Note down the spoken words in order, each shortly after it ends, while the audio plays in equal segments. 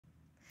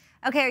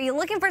Okay, are you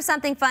looking for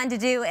something fun to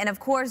do and, of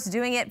course,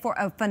 doing it for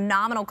a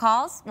phenomenal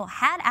cause? Well,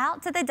 head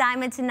out to the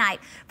Diamond tonight.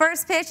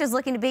 First pitch is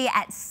looking to be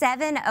at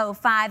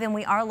 7:05, and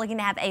we are looking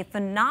to have a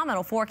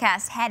phenomenal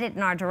forecast headed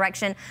in our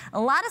direction. A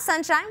lot of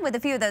sunshine with a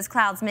few of those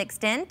clouds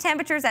mixed in.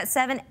 Temperatures at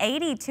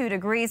 82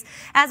 degrees.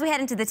 As we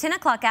head into the 10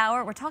 o'clock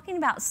hour, we're talking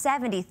about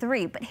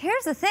 73. But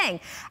here's the thing.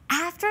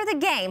 After the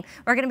game,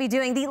 we're going to be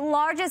doing the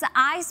largest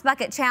ice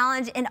bucket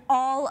challenge in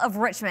all of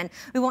Richmond.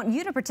 We want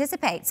you to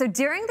participate. So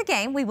during the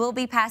game, we will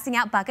be passing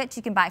out buckets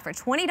you can buy for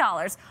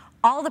 $20.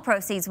 All the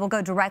proceeds will go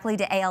directly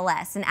to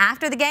ALS. And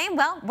after the game,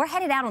 well, we're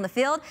headed out on the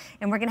field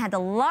and we're going to have the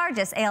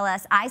largest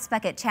ALS ice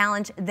bucket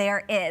challenge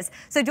there is.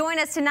 So join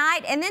us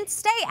tonight and then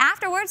stay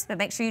afterwards, but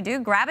make sure you do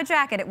grab a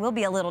jacket. It will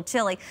be a little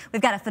chilly.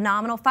 We've got a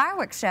phenomenal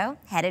fireworks show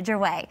headed your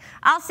way.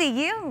 I'll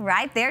see you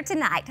right there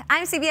tonight.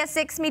 I'm CBS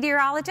 6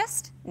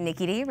 meteorologist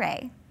Nikki-Dee.